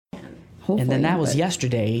Hopefully, and then that was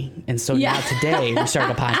yesterday, and so now today we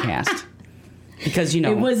started a podcast. Because,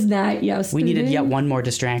 it was not yesterday. We needed yet one more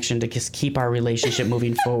distraction to just keep our relationship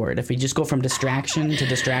moving forward. If we just go from distraction to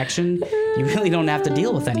distraction, you really don't have to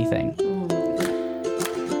deal with anything.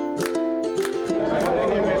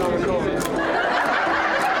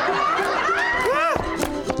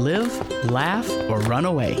 Live, laugh, or run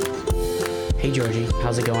away. Hey, Georgie,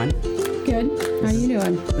 how's it going? Good. How you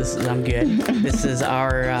doing? I'm good. This is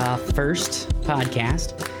our first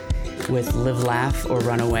podcast with Live, Laugh, or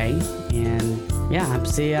Run Away. And yeah, I'm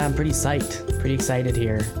pretty psyched, pretty excited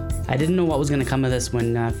here. I didn't know what was going to come of this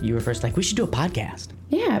when you were first like, we should do a podcast.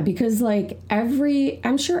 Yeah, because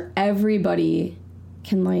I'm sure everybody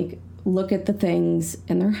can look at the things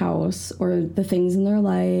in their house or the things in their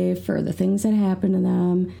life or the things that happen to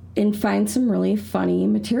them and find some really funny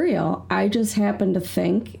material. I just happen to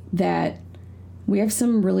think that we have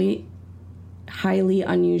some really highly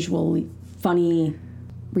unusual, funny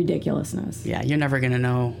ridiculousness. Yeah, you're never going to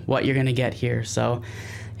know what you're going to get here. So,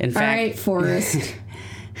 in fact... All right, Forrest.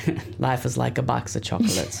 Life is like a box of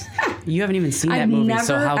chocolates. You haven't even seen that movie,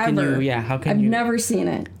 so how can you... Yeah, how can I've you... I've never seen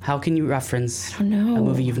it. How can you reference I don't know. a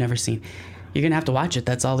movie you've never seen? You're going to have to watch it.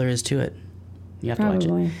 That's all there is to it. You have to watch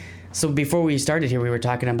it. So before we started here, we were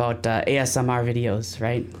talking about ASMR videos,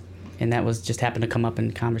 right? And that was just happened to come up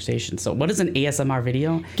in conversation. So what is an ASMR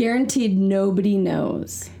video? Guaranteed nobody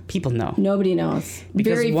knows. People know. Nobody knows.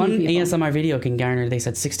 Because Very one few people. ASMR video can garner, they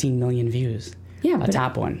said, 16 million views. Yeah, a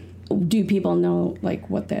top one. Do people know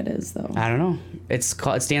what that is though? I don't know. It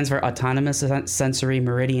stands for Autonomous Sensory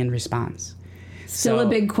Meridian Response. Still a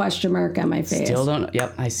big question mark on my face. Still don't.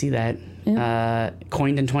 Yep, I see that. Yep.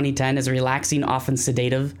 Coined in 2010 as a relaxing, often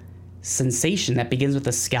sedative sensation that begins with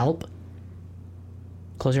the scalp.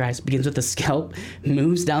 Close your eyes. Begins with the scalp,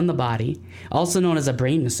 moves down the body. Also known as a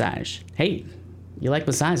brain massage. Hey, you like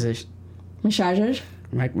massages? Massages?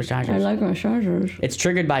 Massages. I like massages. It's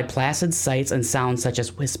triggered by placid sights and sounds such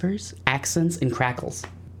as whispers, accents, and crackles.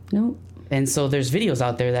 Nope. And so there's videos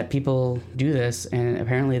out there that people do this, and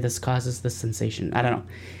apparently this causes this sensation. I don't know.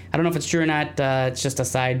 I don't know if it's true or not. It's just a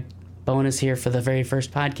side bonus here for the very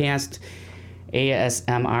first podcast.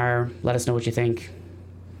 ASMR. Let us know what you think.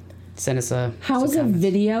 Send us How's a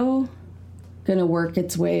video gonna work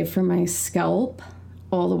its way from my scalp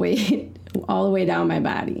all the way down my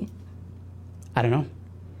body? I don't know.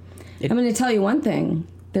 I'm gonna tell you one thing.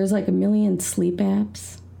 There's 1 million sleep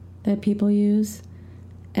apps that people use,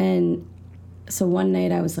 and so one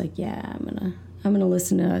night I was like, yeah, I'm gonna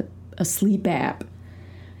listen to a sleep app.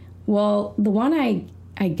 Well, the one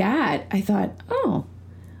I got, I thought, oh,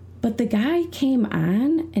 but the guy came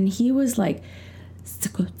on and he was like,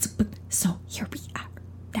 so here we are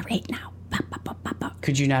right now.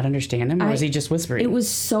 Could you not understand him, or was he just whispering? It was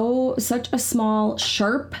such a small,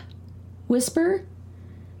 sharp whisper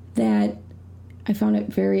that I found it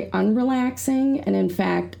very unrelaxing, and in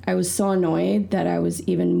fact, I was so annoyed that I was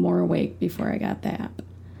even more awake before I got the app.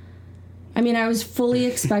 I mean, I was fully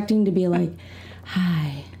expecting to be like,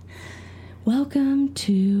 hi, welcome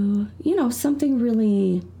to, something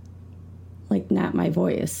really, not my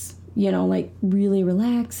voice, really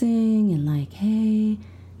relaxing and hey,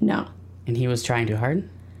 no. And he was trying too hard?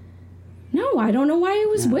 No, I don't know why he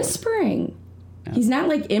was whispering. No. He's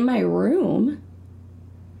not in my room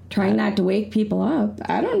trying not to wake people up.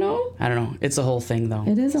 I don't know. It's a whole thing, though.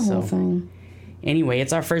 It is a whole thing. Anyway,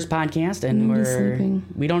 it's our first podcast, and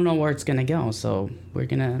we don't know where it's going to go. So we're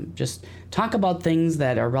going to just talk about things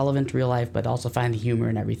that are relevant to real life, but also find the humor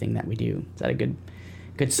in everything that we do. Is that a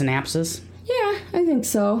good synopsis? Yeah, I think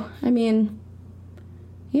so. I mean,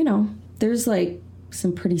 there's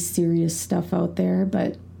some pretty serious stuff out there,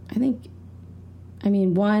 but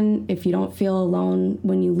one, if you don't feel alone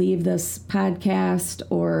when you leave this podcast,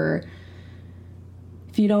 or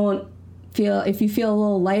if you feel a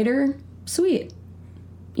little lighter, sweet.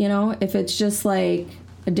 If it's just a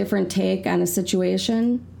different take on a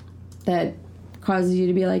situation that causes you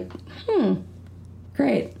to be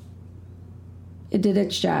great. It did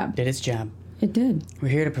its job. It did. We're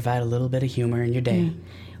here to provide a little bit of humor in your day. Yeah.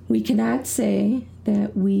 We cannot say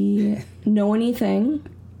that we know anything.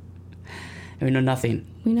 We know nothing.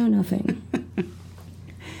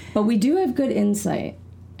 But we do have good insight,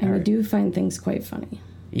 and we do find things quite funny.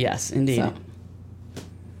 Yes, indeed. So,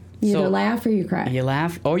 you either laugh or you cry. You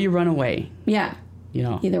laugh or you run away. Yeah.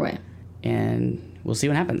 Either way. And we'll see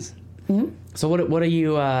what happens. Mm-hmm. So what are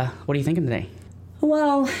you thinking today?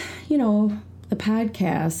 Well, the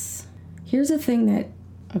podcasts. Here's a thing that,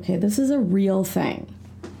 this is a real thing,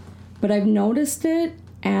 but I've noticed it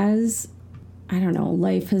as,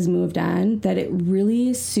 life has moved on, that it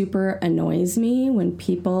really super annoys me when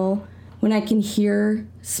people when I can hear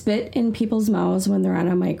spit in people's mouths when they're on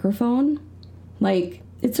a microphone. Like,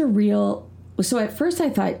 it's a real... So at first I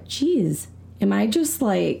thought, geez, am I just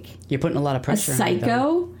like... You're putting a lot of pressure on me,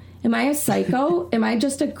 though. Am I a psycho? Am I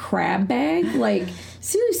just a crab bag? Like,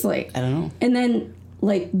 seriously. I don't know. And then,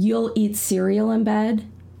 like, you'll eat cereal in bed,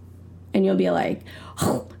 and you'll be like,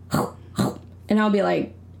 and I'll be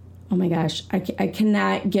like, oh my gosh, I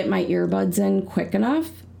cannot get my earbuds in quick enough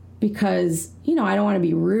because, you know, I don't want to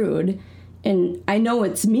be rude. And I know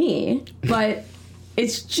it's me, but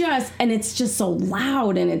it's just so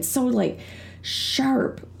loud and it's so, like,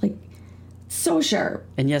 sharp. Like, so sharp.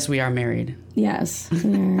 And yes, we are married. Yes,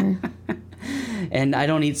 we are. And I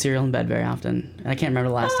don't eat cereal in bed very often. I can't remember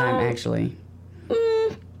the last time, actually.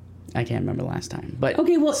 I can't remember the last time. But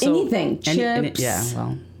okay, well, anything. Chips. Yeah,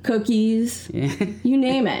 well. Cookies. You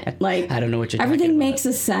name it. Like, I don't know what you're everything talking about. makes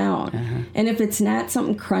a sound. And if it's not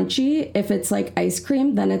something crunchy, if it's like ice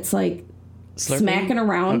cream, then it's like Slurping? smacking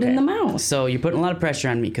around in the mouth. So you're putting a lot of pressure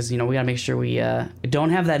on me because, you know, we got to make sure we don't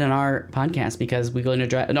have that in our podcast because we go into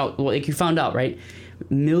drive. No, well, like you found out, right?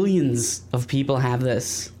 Millions of people have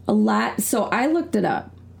this. A lot. So I looked it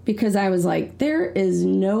up because I was like, there is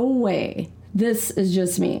no way this is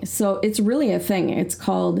just me. So it's really a thing. It's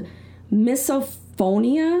called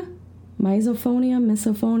misophonia.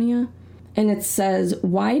 And it says,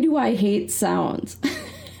 why do I hate sounds?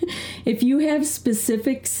 If you have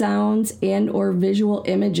specific sounds and or visual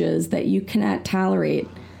images that you cannot tolerate,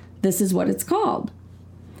 this is what it's called.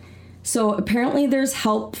 So apparently there's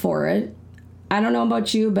help for it. I don't know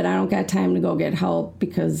about you, but I don't got time to go get help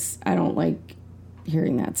because I don't like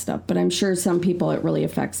hearing that stuff. But I'm sure some people it really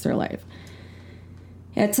affects their life.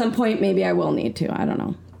 At some point, maybe I will need to. I don't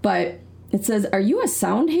know. But it says, are you a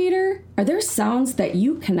sound hater? Are there sounds that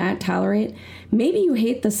you cannot tolerate? Maybe you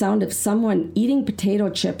hate the sound of someone eating potato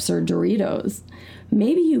chips or Doritos.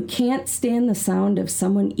 Maybe you can't stand the sound of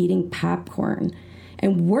someone eating popcorn.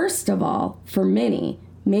 And worst of all, for many,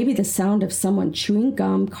 maybe the sound of someone chewing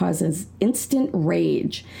gum causes instant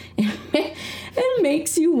rage and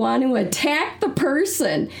makes you want to attack the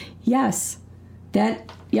person. Yes, yep.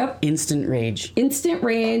 Instant rage. Instant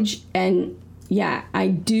rage, and yeah, I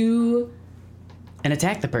do. And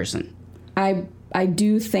attack the person. I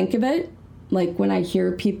do think of it, like when I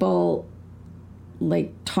hear people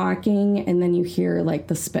like talking and then you hear like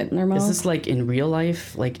the spit in their mouth. Is this like in real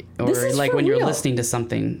life? Like, or This is like for when you're real. listening to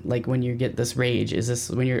something, like when you get this rage, is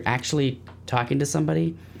this when you're actually talking to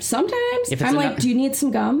somebody? Sometimes If it's I'm in like, a- do you need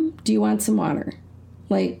some gum? Do you want some water?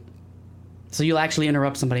 Like, So you'll actually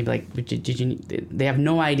interrupt somebody and be like, did you, they have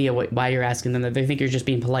no idea why you're asking them. They think you're just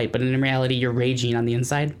being polite, but in reality, you're raging on the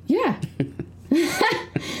inside. yeah.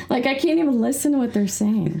 Like, I can't even listen to what they're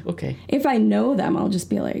saying. Okay. If I know them, I'll just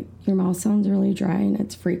be like, your mouth sounds really dry and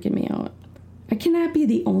it's freaking me out. I cannot be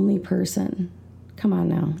the only person. Come on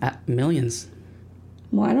now. Millions.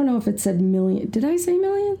 Well, I don't know if it said million. Did I say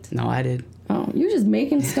millions? No, I did. Oh, you're just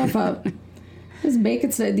making stuff up. Just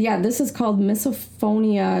making stuff. Yeah, this is called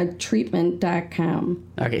misophoniatreatment.com.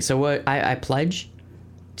 Okay, so what I pledge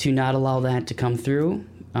to not allow that to come through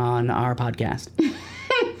on our podcast.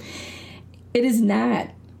 It is not.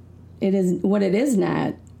 It is what it is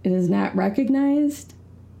not. It is not recognized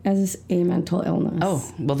as a mental illness. Oh,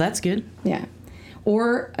 well, that's good. Yeah.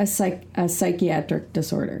 Or a psychiatric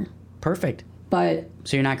disorder. Perfect. But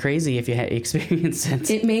So you're not crazy if you experience it.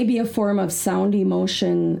 it may be a form of sound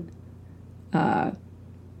emotion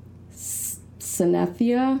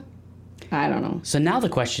synesthesia. I don't know. So now the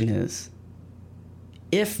question is,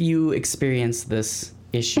 if you experience this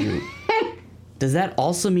issue, does that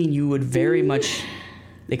also mean you would very much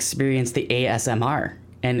experience the ASMR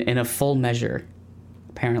and in a full measure?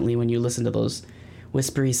 Apparently, when you listen to those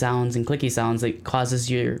whispery sounds and clicky sounds, it causes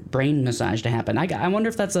your brain massage to happen. I wonder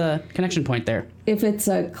if that's a connection point there. If it's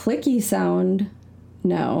a clicky sound,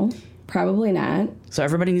 no, probably not. So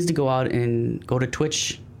everybody needs to go out and go to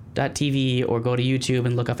twitch.tv or go to YouTube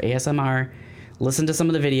and look up ASMR, listen to some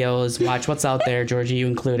of the videos, watch what's out there, Georgie, you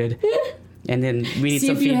included. And then we need See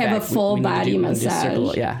some if you feedback. have a full We need to body just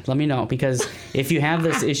massage. Yeah, let me know, because if you have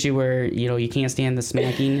this issue where, you know, you can't stand the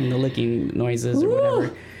smacking and the licking noises or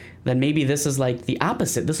whatever, then maybe this is like the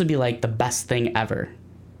opposite. This would be like the best thing ever.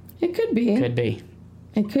 It could be. Could be.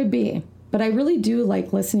 It could be. But I really do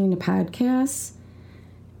like listening to podcasts.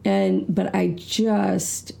 But I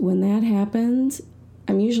just, when that happens,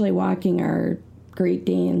 I'm usually walking our Great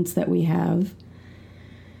Danes that we have.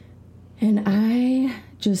 And I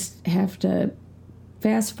just have to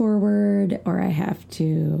fast forward, or I have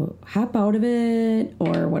to hop out of it,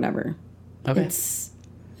 or whatever. Okay. It's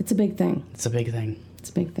a big thing. It's a big thing.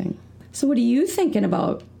 It's a big thing. So what are you thinking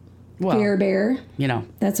about Well, Gare Bear. You know.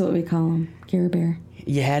 That's what we call him. Gare Bear.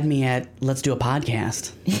 You had me at, let's do a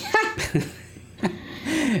podcast.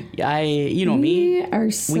 You know me.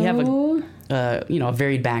 We have a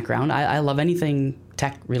varied background. I love anything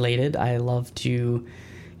tech related. I love to,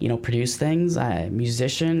 produce things. I'm a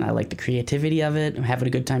musician. I like the creativity of it. I'm having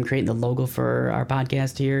a good time creating the logo for our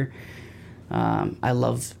podcast here. I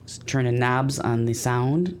love turning knobs on the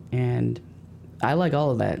sound, and I like all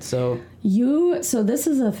of that. So this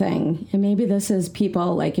is a thing, and maybe this is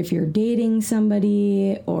people, like if you're dating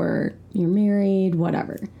somebody or you're married,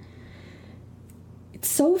 whatever. It's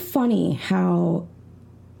so funny how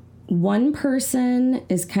one person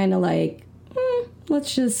is kind of like,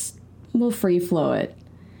 we'll free flow it.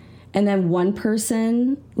 And then one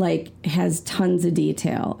person like has tons of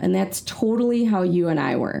detail, and that's totally how you and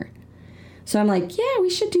I were. So I'm like, yeah, we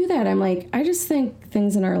should do that. I'm like, I just think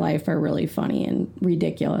things in our life are really funny and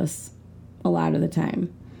ridiculous a lot of the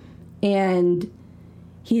time. And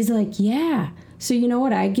he's like, yeah. So you know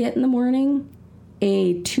what I get in the morning?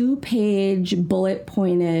 A 2-page bullet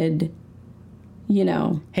pointed,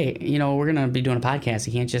 Hey, we're going to be doing a podcast.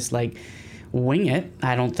 You can't just like wing it,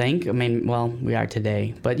 I don't think. I mean, well, we are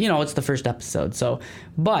today, but it's the first episode. So,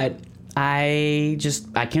 but I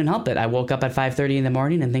can't help it. I woke up at 5:30 in the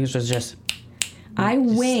morning and things was just... I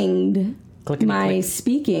winged my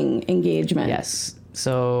speaking engagement. Yes.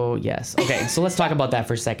 So, yes. Okay, so let's talk about that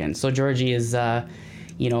for a second. So Georgie is, has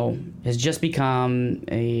just become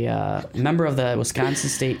a member of the Wisconsin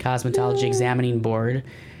State Cosmetology Examining Board,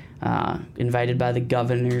 invited by the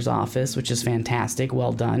governor's office, which is fantastic.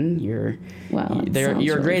 Well done. You're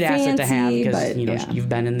a great asset to have because you've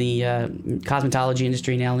been in the cosmetology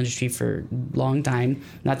industry, nail industry for a long time.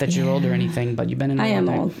 Not that you're old or anything, but you've been in it a long time.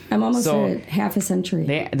 I am old. I'm almost at half a century.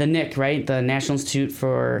 The NIC, right? The National Institute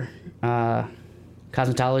for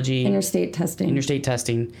Cosmetology. Interstate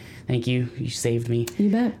testing. Thank you. You saved me.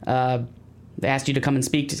 You bet. They asked you to come and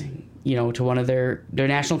speak to one of their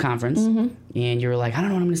national conference, and you were like, I don't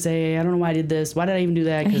know what I'm going to say. I don't know why I did this. Why did I even do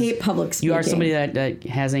that? I hate public speaking. You are somebody that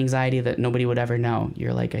has anxiety that nobody would ever know.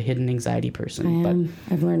 You're like a hidden anxiety person. I am.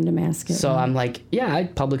 I've learned to mask it. So I'm like, yeah, I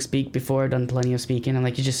public speak before. I've done plenty of speaking. I'm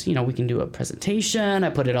like, we can do a presentation. I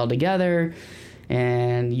put it all together,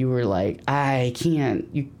 and you were like, I can't.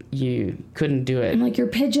 You couldn't do it. I'm like, you're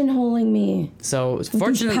pigeonholing me. So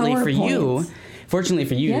fortunately for you,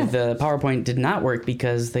 the PowerPoint did not work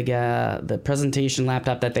because the presentation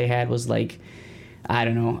laptop that they had was like, I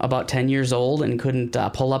don't know, about 10 years old and couldn't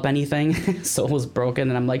pull up anything. So it was broken.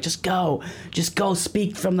 And I'm like, just go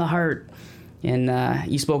speak from the heart.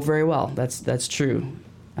 And you spoke very well. That's true.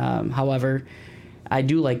 However, I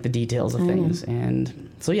do like the details of things. And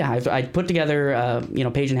so, yeah, I put together,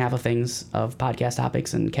 page and a half of things of podcast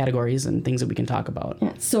topics and categories and things that we can talk about.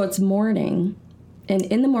 Yeah. So it's morning. And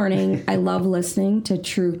in the morning, I love listening to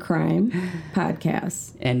true crime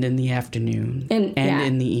podcasts. And in the afternoon. And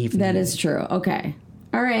in the evening. That is true. Okay.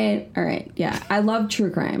 All right. Yeah. I love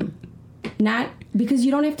true crime. Not because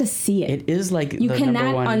you don't have to see it. It is like you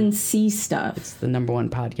cannot unsee stuff. It's the number one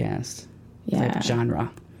podcast type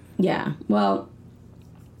genre. Yeah. Well,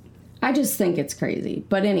 I just think it's crazy.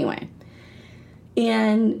 But anyway.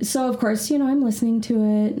 And so, of course, I'm listening to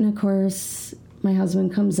it. And, of course, my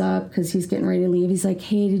husband comes up because he's getting ready to leave. He's like,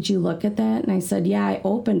 hey, did you look at that? And I said, yeah, I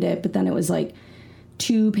opened it. But then it was like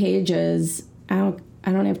 2 pages. I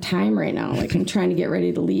don't have time right now. Like, I'm trying to get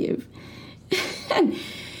ready to leave. And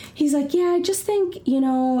he's like, yeah, I just think,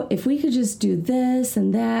 if we could just do this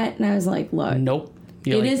and that. And I was like, look. Nope.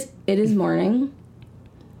 It is morning.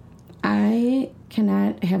 I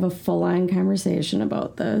cannot have a full-on conversation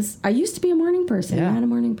about this. I used to be a morning person. I'm not a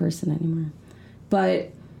morning person anymore.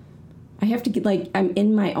 But I have to get, I'm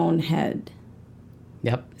in my own head.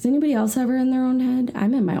 Yep. Is anybody else ever in their own head?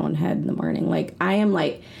 I'm in my own head in the morning. I am,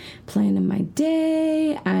 planning my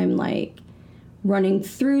day. I'm, running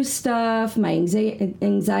through stuff. My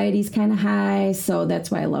anxiety's kind of high. So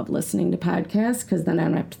that's why I love listening to podcasts, because then I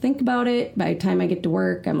don't have to think about it. By the time I get to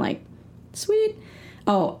work, I'm like, sweet.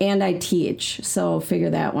 Oh, and I teach, so figure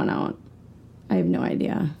that one out. I have no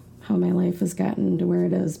idea how my life has gotten to where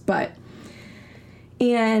it is.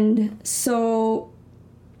 And so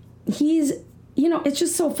he's, it's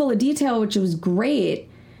just so full of detail, which was great,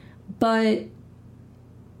 but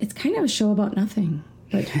it's kind of a show about nothing,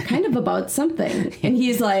 but kind of about something. And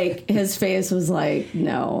he's like, his face was like,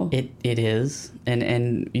 no. It is.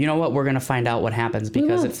 And you know what? We're going to find out what happens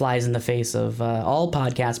because it flies in the face of all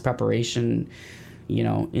podcast preparation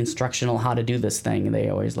instructional how to do this thing. They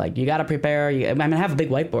always like, you got to prepare. I'm going to have a big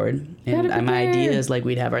whiteboard. And my idea is like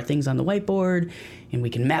we'd have our things on the whiteboard and we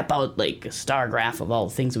can map out like a star graph of all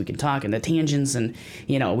the things we can talk and the tangents. And,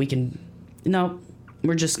 we can,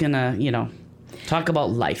 we're just going to, talk about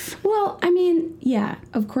life. Well, I mean, yeah,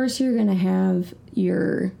 of course you're going to have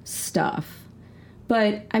your stuff.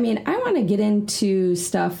 But, I mean, I want to get into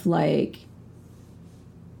stuff like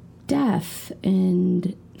death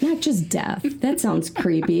and not just death. That sounds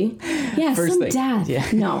creepy. Yeah, First some thing. death. Yeah.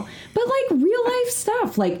 No. But like real life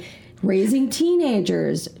stuff, like raising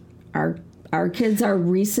teenagers. Our kids are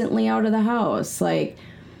recently out of the house. Like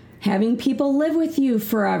having people live with you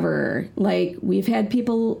forever. Like we've had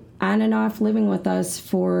people on and off living with us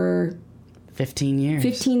for 15 years.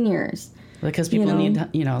 15 years. Because people need,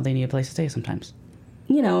 they need a place to stay sometimes.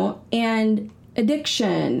 And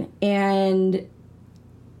addiction and,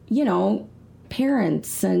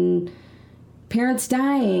 parents and parents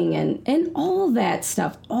dying and all that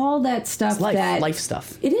stuff. All that stuff. It's life, that life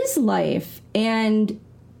stuff. It is life. And,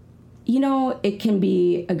 it can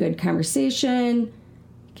be a good conversation.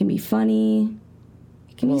 It can be funny.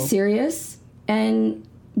 It can be serious.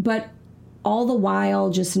 But all the while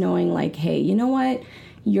just knowing like, hey, you know what?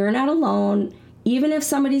 You're not alone. Even if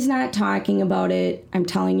somebody's not talking about it, I'm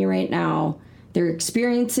telling you right now, they're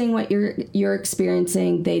experiencing what you're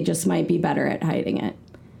experiencing. They just might be better at hiding it.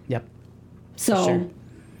 Yep. So,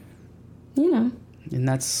 sure. And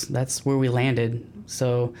that's where we landed.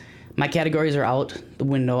 So my categories are out the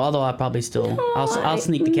window, although I'll probably still, I'll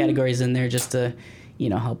sneak the categories in there just to,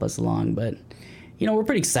 help us along. But, we're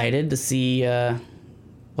pretty excited to see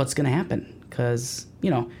what's going to happen because,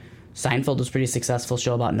 Seinfeld was a pretty successful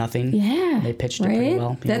show about nothing. Yeah. They pitched it pretty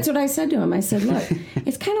well. That's what I said to him. I said, look,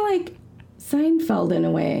 it's kind of like Seinfeld in a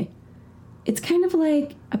way. It's kind of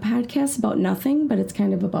like a podcast about nothing, but it's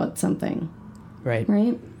kind of about something. Right.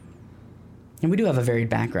 Right? And we do have a varied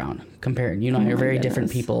background compared. You're very different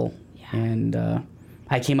people. Yeah. And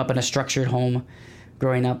I came up in a structured home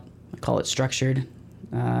growing up. I call it structured.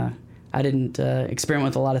 I didn't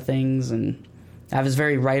experiment with a lot of things, and I was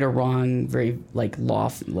very right or wrong, very like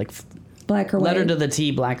black or white. Letter to the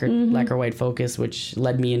T, black or white focus, which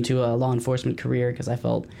led me into a law enforcement career because I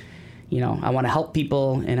felt, I want to help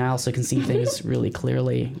people, and I also can see things really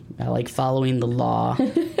clearly. I like following the law,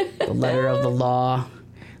 the letter of the law,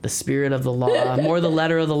 the spirit of the law, more the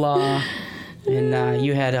letter of the law. And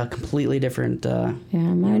you had a completely different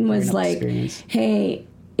mine was like, experience. Hey,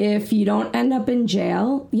 if you don't end up in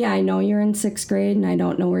jail, I know you're in 6th grade and I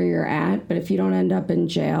don't know where you're at, but if you don't end up in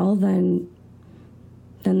jail, then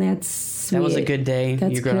that's sweet. That was a good day.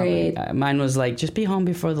 That's great. Mine was like, just be home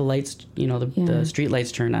before the lights, the street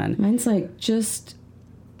lights turn on. Mine's like, just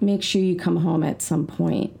make sure you come home at some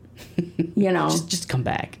point. just come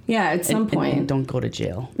back. Yeah, at some point. And don't go to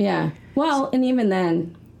jail. Yeah. Well, and even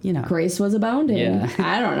then, grace was abounding. Yeah.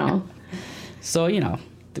 I don't know. So,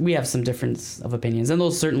 we have some difference of opinions, and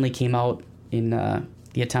those certainly came out in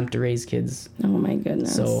the attempt to raise kids. Oh my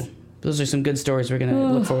goodness! So those are some good stories we're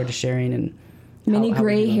gonna look forward to sharing. And many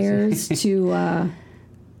gray hairs to,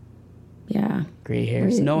 gray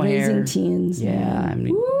hairs, no hair, raising teens. Yeah, I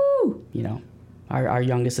mean, woo! Our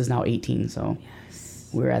youngest is now 18, so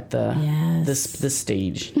we're at the this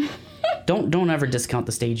stage. Don't ever discount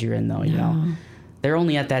the stage you're in, though. You know. They're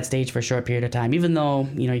only at that stage for a short period of time. Even though,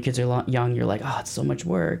 your kids are young, you're like, oh, it's so much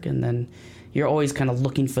work. And then you're always kind of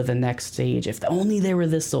looking for the next stage. If only they were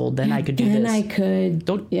this old, then I could do this. Then I could.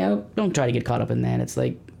 Don't try to get caught up in that. It's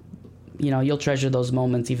like, you'll treasure those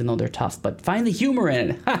moments even though they're tough. But find the humor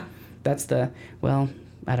in it. That's I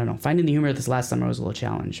don't know. Finding the humor this last summer was a little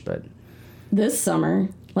challenge. But this summer,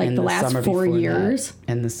 like the last 4 years.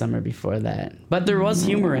 And the summer before that. But there was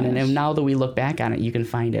humor in it. And now that we look back on it, you can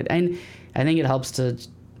find it. And I think it helps to,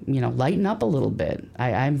 lighten up a little bit.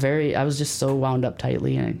 I was just so wound up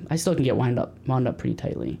tightly, and I still can get wound up pretty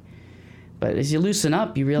tightly. But as you loosen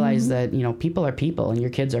up, you realize that, people are people, and your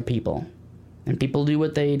kids are people. And people do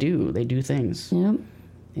what they do. They do things. Yep.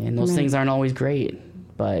 And those things aren't always great.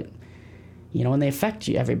 But, and they affect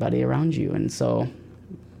everybody around you. And so,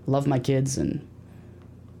 love my kids, and,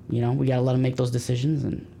 we got to let them make those decisions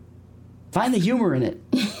and find the humor in it.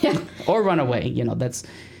 Or run away. That's...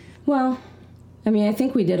 Well, I mean, I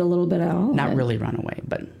think we did a little bit of all. Not really run away,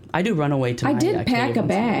 but I do run away to my I did pack a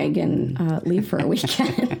bag and leave for a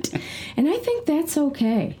weekend. And I think that's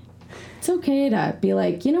okay. It's okay to be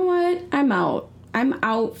like, you know what? I'm out. I'm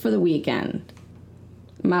out for the weekend.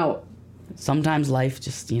 I'm out. Sometimes life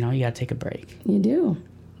just, you got to take a break. You do.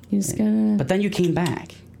 You just gotta... But then you came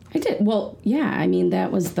back. I did. Well, yeah, I mean,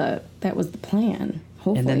 that was the plan.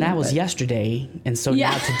 Hopefully, and then that was yesterday. And so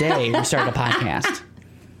now today we started a podcast.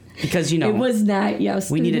 Because, it was not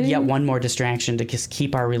yesterday. We needed yet one more distraction to just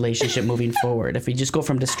keep our relationship moving forward. If we just go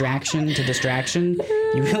from distraction to distraction,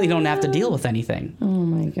 you really don't have to deal with anything. Oh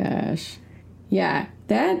my gosh. Yeah,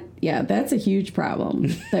 that's a huge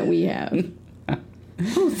problem that we have.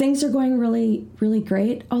 Oh, things are going really, really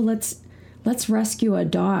great. Oh, let's rescue a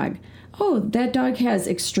dog. Oh, that dog has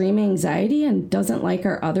extreme anxiety and doesn't like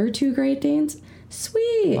our other 2 Great Danes.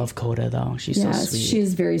 Sweet. Love Coda, though. She's so sweet.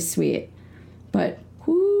 She's very sweet. But,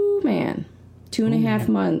 whoo, man, 2.5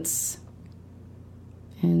 months.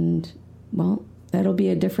 And, well, that'll be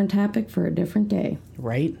a different topic for a different day.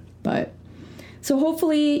 Right. But, so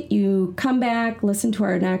hopefully you come back, listen to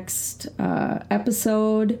our next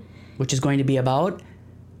episode. Which is going to be about,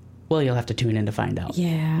 well, you'll have to tune in to find out.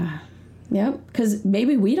 Yeah. Yep. Because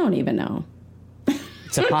maybe we don't even know.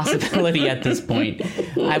 It's a possibility at this point.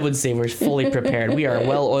 I would say we're fully prepared. We are a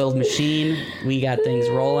well-oiled machine. We got things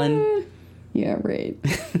rolling. Yeah, right.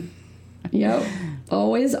 Yep.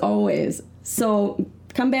 Always, always. So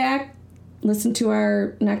come back, listen to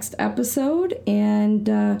our next episode, and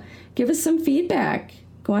give us some feedback.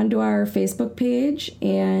 Go onto our Facebook page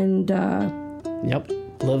and... Yep.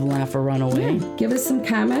 Live, laugh, or run away. Yeah, give us some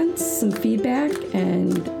comments, some feedback,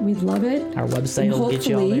 and we'd love it. Our website will get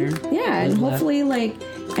you all there. Yeah, and hopefully, like,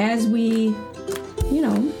 as we,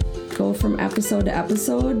 go from episode to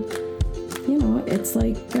episode, it's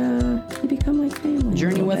like you become like family.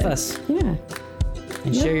 Journey with us. Yeah.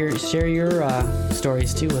 And share your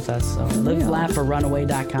stories, too, with us. So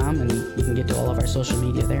livelaughorrunaway.com, and you can get to all of our social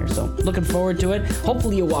media there. So looking forward to it.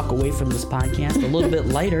 Hopefully you walk away from this podcast a little bit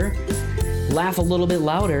lighter. Laugh a little bit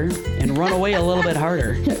louder, and run away a little bit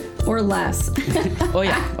harder. Or less. Oh,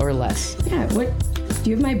 yeah, or less. Yeah, do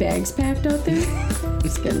you have my bags packed out there?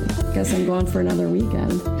 Just kidding. Guess I'm going for another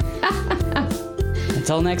weekend.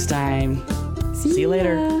 Until next time. See you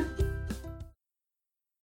later.